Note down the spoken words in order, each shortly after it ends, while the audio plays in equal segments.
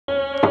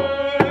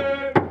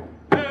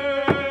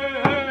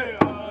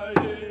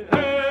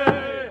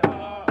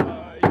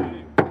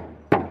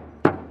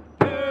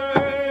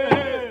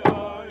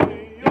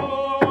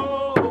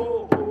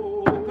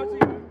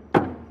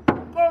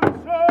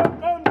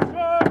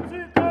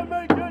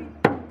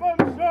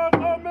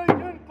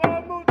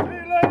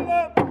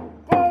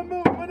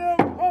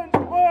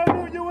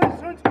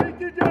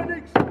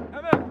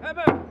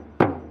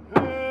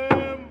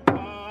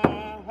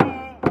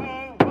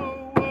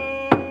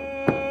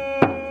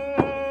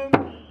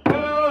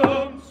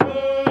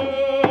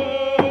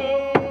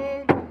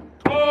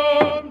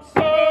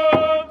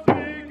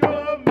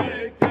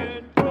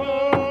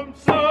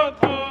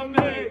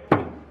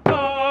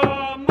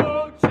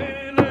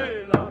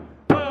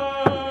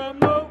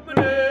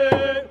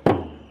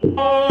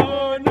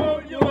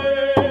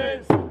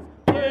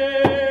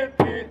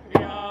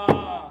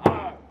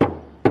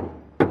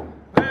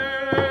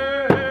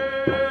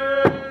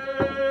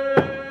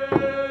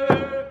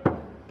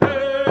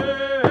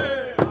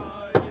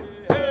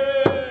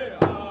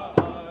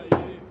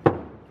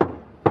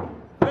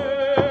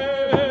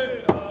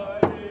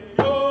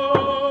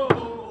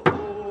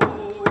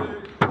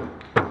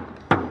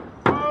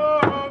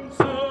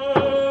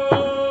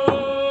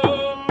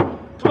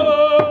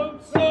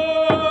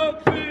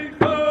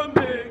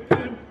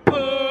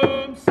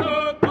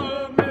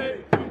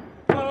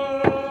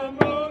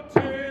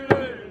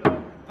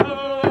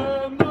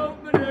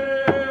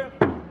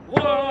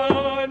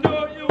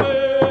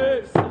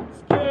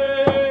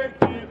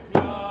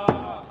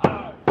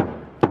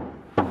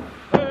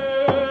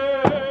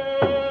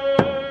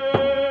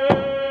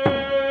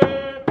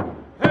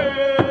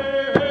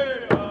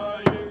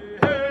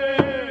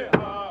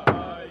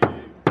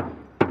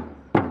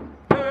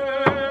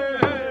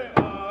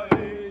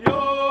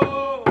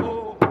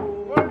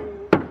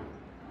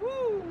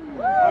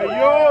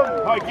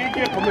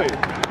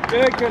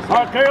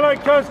Hakela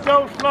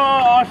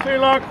Kastosla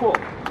Ashilako.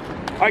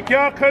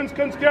 Hakiakans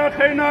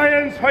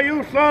Kanskiakenayans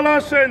Hayusla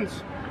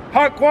Lasens.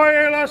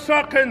 Hakwaela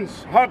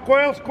Sakens.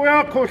 Hakwaels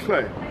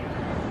Quiakosle.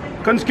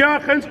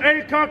 Kanskiakens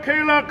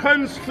Ekakela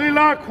Kans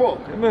Lilako.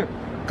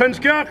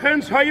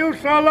 Kanskiakens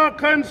Hayusla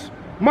Lakans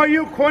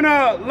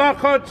Mayukwana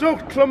Laka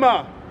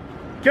Zuchtlama.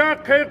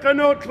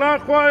 Kiakekanot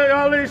Lakwa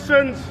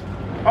Alisens.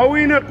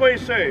 Awina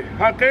Kwese.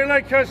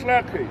 Hakela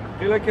Keslaki.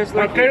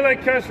 Hakela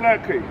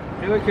Keslaki.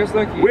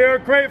 We are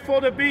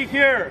grateful to be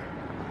here,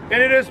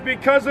 and it is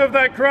because of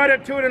that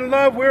gratitude and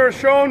love we are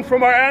shown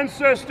from our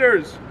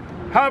ancestors,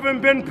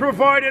 having been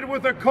provided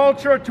with a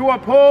culture to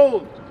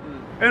uphold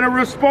and a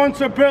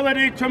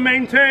responsibility to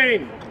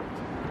maintain.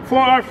 For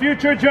our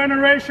future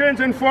generations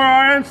and for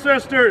our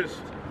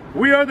ancestors,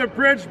 we are the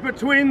bridge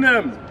between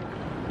them.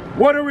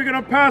 What are we going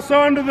to pass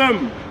on to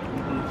them?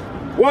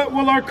 What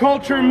will our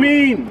culture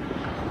mean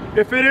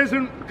if it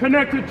isn't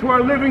connected to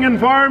our living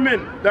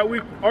environment that we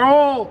are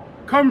all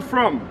come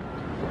from?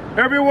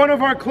 Every one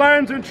of our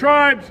clans and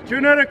tribes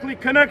genetically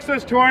connects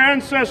us to our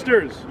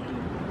ancestors,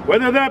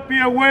 whether that be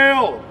a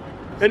whale,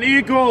 an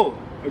eagle,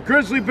 a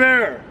grizzly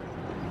bear.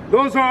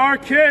 Those are our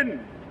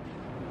kin.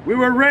 We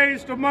were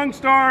raised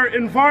amongst our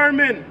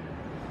environment,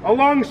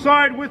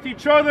 alongside with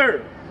each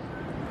other.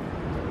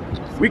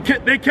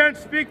 They can't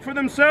speak for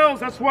themselves,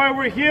 that's why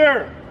we're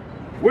here.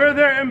 We're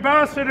their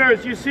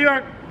ambassadors. You see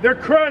their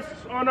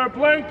crests on our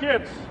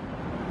blankets.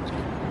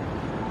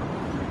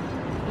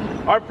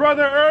 Our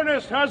brother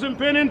Ernest hasn't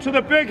been into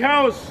the big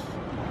house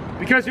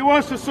because he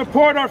wants to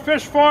support our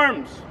fish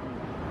farms.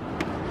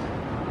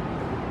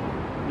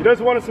 He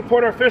doesn't want to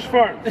support our fish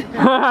farms.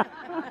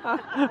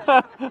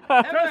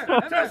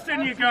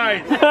 Testing you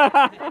guys.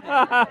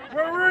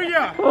 Where were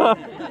you?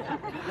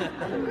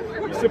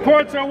 He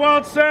supports our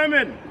wild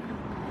salmon.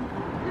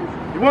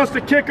 He wants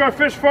to kick our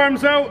fish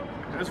farms out,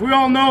 as we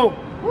all know.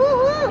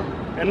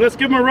 And let's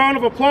give him a round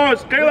of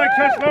applause.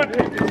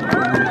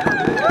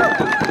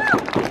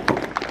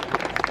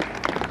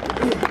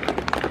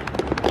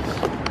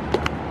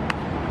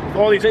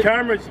 All these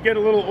cameras, you get a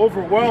little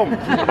overwhelmed.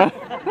 I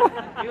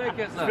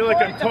feel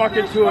like I'm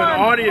talking to an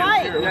audience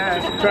here,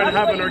 just trying to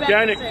have an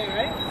organic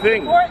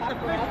thing. Support the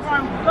fish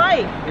farm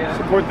fight.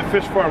 Support the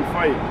fish farm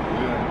fight.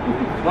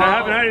 Well, I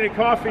haven't had any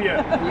coffee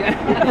yet.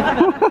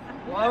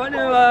 Well, I want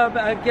to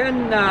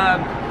again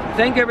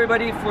thank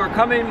everybody for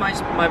coming.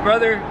 My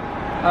brother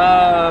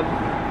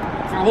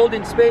for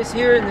holding space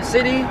here in the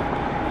city,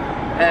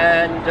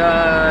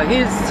 and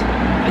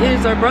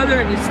he's our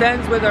brother, and he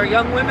stands with our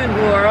young women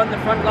who are on the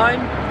front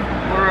line.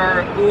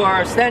 Who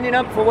are standing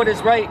up for what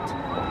is right.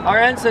 Our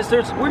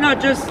ancestors, we're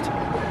not just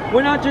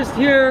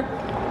here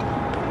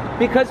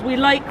because we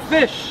like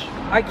fish.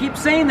 I keep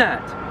saying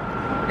that.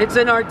 It's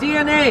in our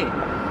DNA.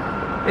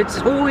 It's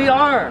who we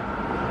are.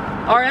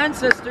 Our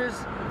ancestors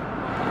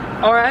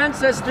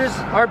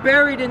are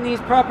buried in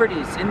these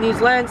properties, in these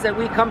lands that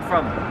we come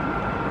from.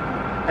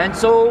 And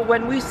so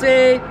when we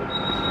say,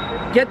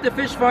 get the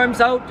fish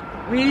farms out,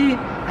 we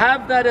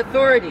have that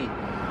authority.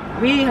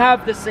 We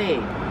have the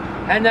say.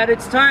 And that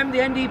it's time the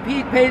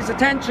NDP pays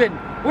attention.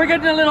 We're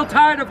getting a little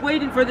tired of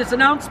waiting for this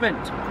announcement.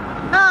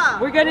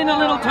 We're getting a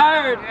little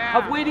tired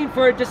of waiting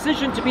for a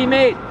decision to be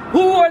made.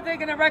 Who are they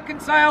going to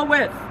reconcile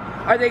with?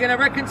 Are they going to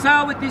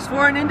reconcile with these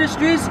foreign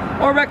industries,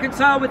 or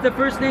reconcile with the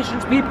First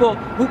Nations people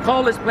who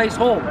call this place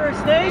home?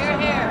 First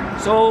Nation.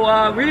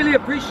 So really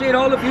appreciate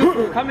all of you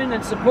for coming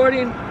and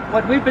supporting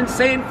what we've been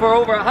saying for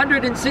over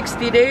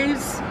 160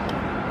 days.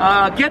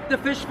 Get the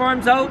fish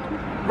farms out,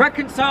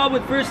 reconcile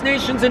with First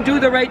Nations, and do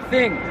the right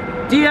thing.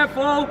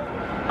 DFO,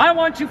 I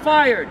want you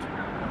fired.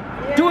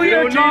 Do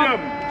your job.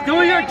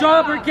 Do your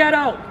job or get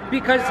out,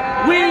 because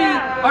we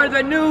are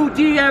the new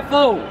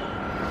DFO.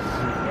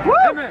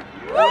 Amen.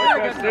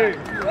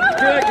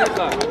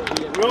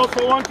 We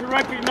also want to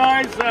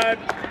recognize that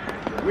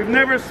we've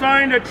never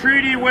signed a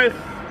treaty with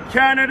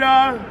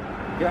Canada.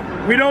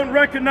 We don't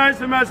recognize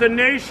them as a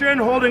nation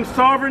holding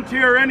sovereignty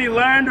or any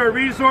land or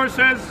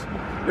resources.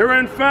 They're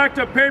in fact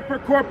a paper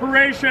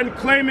corporation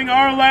claiming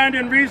our land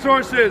and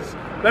resources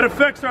that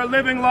affects our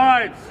living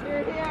lives.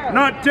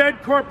 Not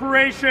dead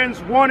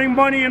corporations wanting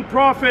money and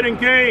profit and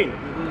gain.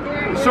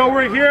 So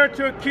we're here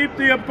to keep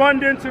the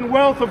abundance and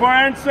wealth of our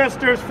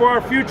ancestors for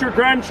our future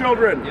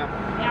grandchildren.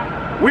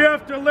 We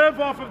have to live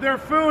off of their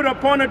food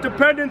upon a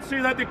dependency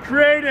that they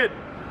created.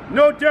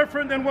 No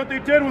different than what they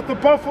did with the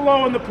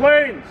buffalo and the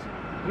plains.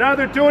 Now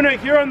they're doing it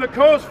here on the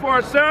coast for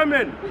our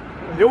salmon.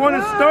 They want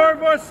to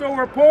starve us so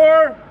we're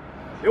poor.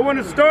 They want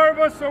to starve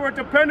us so we're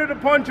dependent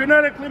upon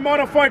genetically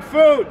modified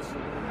foods.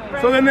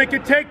 So then they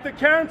can take the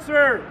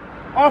cancer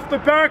off the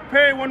back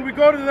pay when we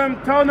go to them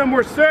telling them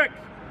we're sick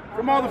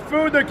from all the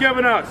food they're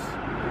giving us.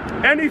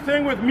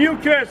 Anything with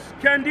mucus,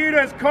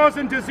 candida is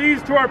causing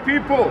disease to our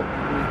people.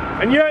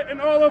 And yet in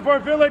all of our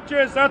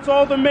villages, that's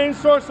all the main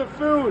source of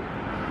food.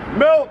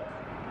 Milk,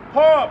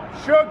 pop,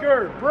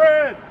 sugar,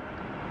 bread.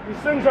 These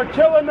things are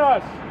killing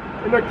us,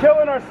 and they're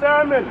killing our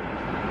salmon.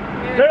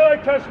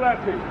 Daylight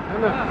Kashlaki.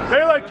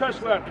 Daylight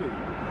Kashlaki.